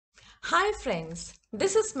Hi friends,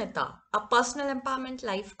 this is Smita, a personal empowerment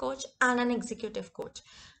life coach and an executive coach.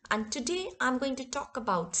 And today I'm going to talk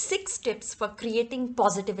about 6 tips for creating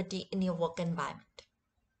positivity in your work environment.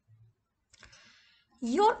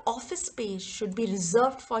 Your office space should be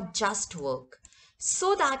reserved for just work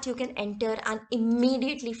so that you can enter and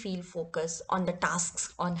immediately feel focus on the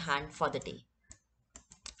tasks on hand for the day.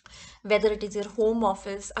 Whether it is your home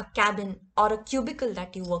office, a cabin, or a cubicle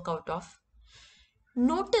that you work out of,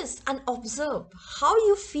 notice and observe how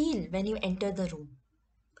you feel when you enter the room.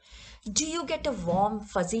 Do you get a warm,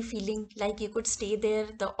 fuzzy feeling like you could stay there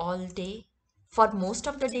the all day for most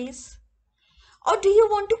of the days? Or do you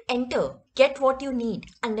want to enter, get what you need,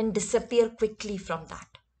 and then disappear quickly from that?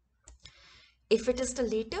 If it is the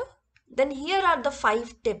latter, then here are the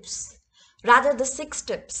 5 tips, rather the 6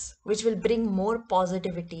 tips, which will bring more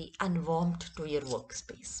positivity and warmth to your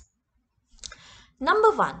workspace.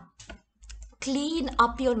 Number 1, clean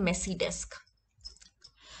up your messy desk.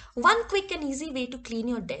 One quick and easy way to clean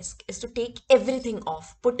your desk is to take everything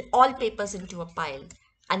off, put all papers into a pile,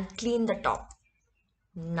 and clean the top.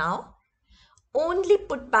 Now, only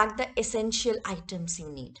put back the essential items you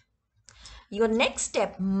need. Your next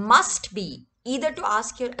step must be either to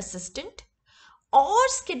ask your assistant or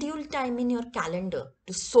schedule time in your calendar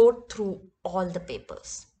to sort through all the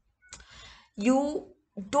papers. You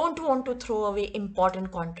don't want to throw away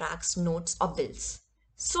important contracts, notes, or bills.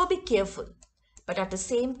 So be careful. But at the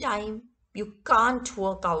same time, you can't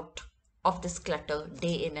work out of this clutter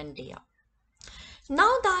day in and day out.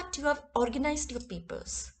 Now that you have organized your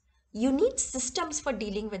papers, you need systems for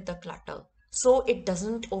dealing with the clutter so it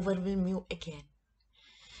doesn't overwhelm you again.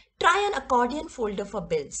 Try an accordion folder for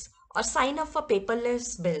bills or sign up for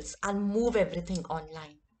paperless bills and move everything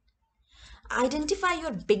online. Identify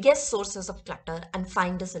your biggest sources of clutter and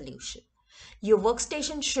find a solution. Your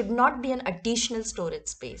workstation should not be an additional storage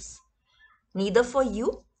space, neither for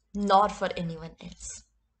you nor for anyone else.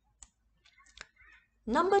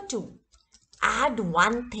 Number 2, add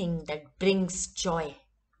one thing that brings joy.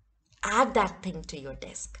 Add that thing to your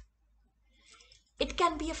desk. It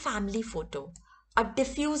can be a family photo, a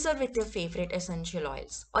diffuser with your favorite essential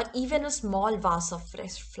oils, or even a small vase of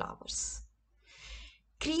fresh flowers.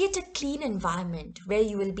 Create a clean environment where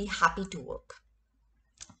you will be happy to work.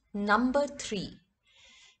 Number 3,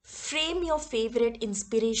 frame your favorite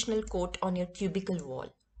inspirational quote on your cubicle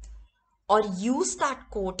wall or use that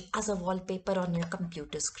quote as a wallpaper on your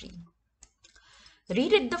computer screen.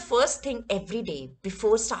 Read it the first thing every day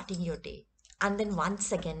before starting your day and then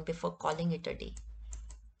once again before calling it a day.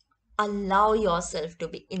 Allow yourself to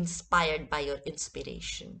be inspired by your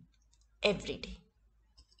inspiration every day.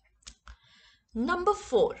 Number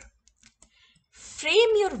 4, frame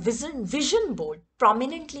your vision board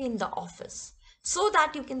prominently in the office so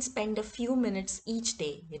that you can spend a few minutes each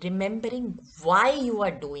day remembering why you are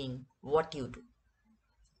doing what you do.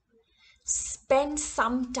 Spend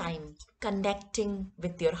some time connecting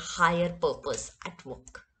with your higher purpose at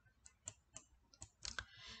work.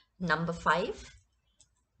 Number 5,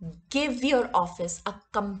 give your office a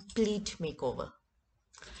complete makeover.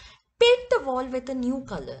 Paint the wall with a new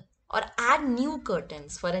color or add new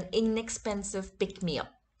curtains for an inexpensive pick-me-up.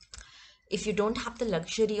 If you don't have the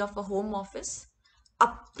luxury of a home office,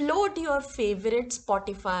 upload your favorite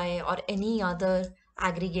Spotify or any other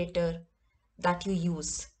aggregator that you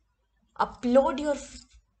use. Upload your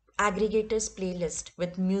aggregator's playlist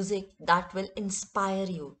with music that will inspire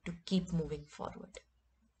you to keep moving forward.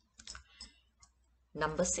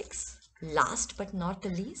 Number 6, last but not the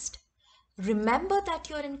least, remember that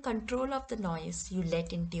you're in control of the noise you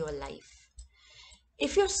let into your life.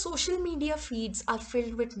 If your social media feeds are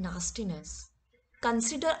filled with nastiness,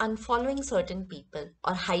 consider unfollowing certain people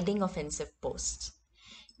or hiding offensive posts.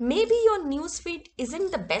 Maybe your newsfeed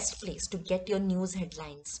isn't the best place to get your news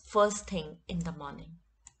headlines first thing in the morning.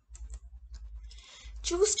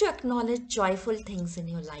 Choose to acknowledge joyful things in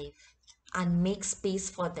your life and make space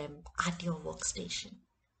for them at your workstation.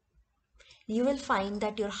 You will find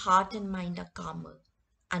that your heart and mind are calmer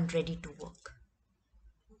and ready to work.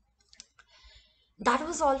 That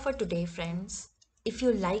was all for today, friends. If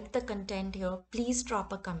you like the content here, please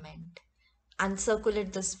drop a comment and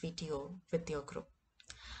circulate this video with your group.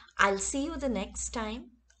 I'll see you the next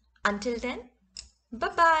time. Until then,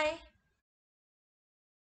 bye-bye.